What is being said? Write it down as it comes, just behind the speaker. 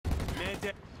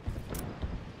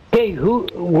Hey,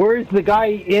 where's the guy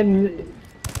in?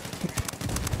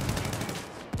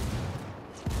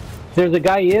 There's a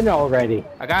guy in already.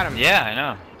 I got him. Yeah, I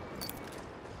know.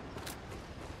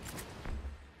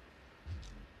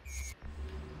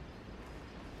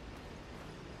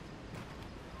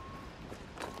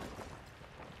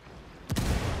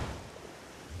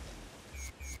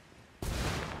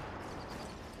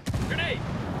 Grenade!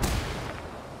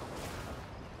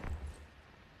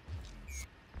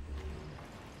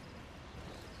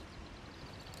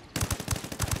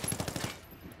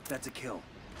 That's a kill.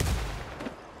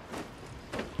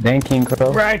 Then King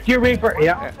Crow. Right, your Reaper.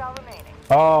 Yeah.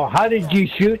 Oh, how did you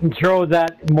shoot and throw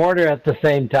that mortar at the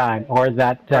same time, or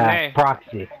that proxy?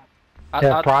 Proxy.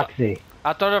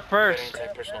 I thought it first.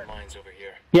 Anti-personal mines over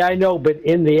here. Yeah, I know, but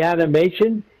in the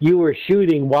animation, you were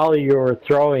shooting while you were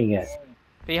throwing it.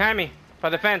 Behind me, by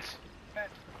the fence.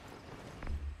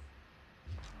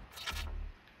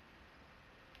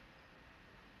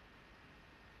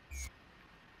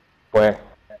 Where?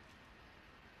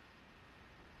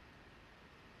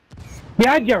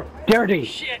 Behind you, dirty.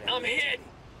 Shit, I'm hit!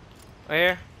 Right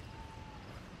here.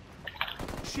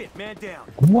 Shit, man down.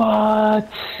 What?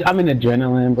 I'm in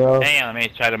adrenaline, bro. Hang on, let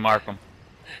me try to mark him.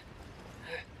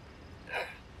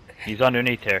 He's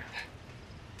underneath there.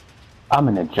 I'm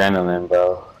in adrenaline,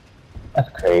 bro. That's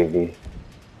crazy.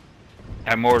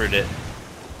 I mortared it.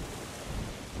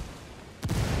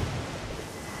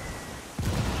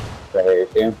 Right here, you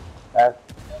see him?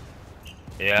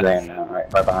 Yeah. Laying down right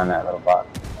behind that little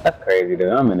box. That's crazy, dude.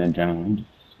 I'm in adrenaline.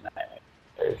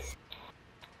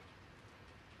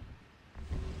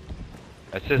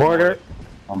 That's his Mortar.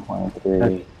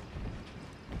 1.3.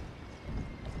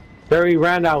 There he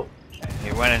ran out.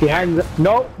 He went in. Behind the,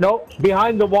 no,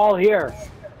 behind the wall here.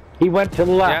 He went to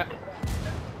the left.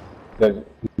 You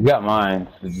got mine,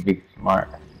 so just be smart.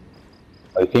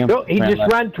 Oh, you see him? No, he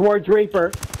just ran towards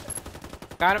Reaper.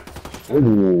 Got him.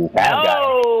 Ooh,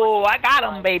 Oh, I got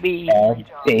him, baby.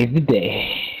 Save the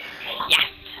day. Yes,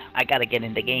 I gotta get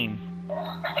in the game.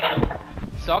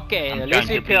 It's okay. I'm At trying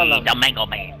least you to killed be him. the Mango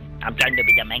Man. I'm trying to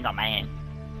be the Mango Man.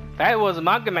 That was a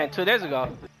Manga Man 2 days ago.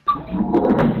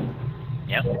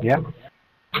 Yep. Yep.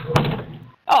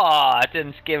 Oh, it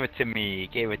didn't give it to me.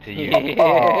 It gave it to you. Yeah.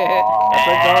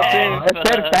 It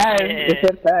said fast. It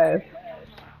said fast.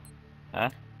 Huh?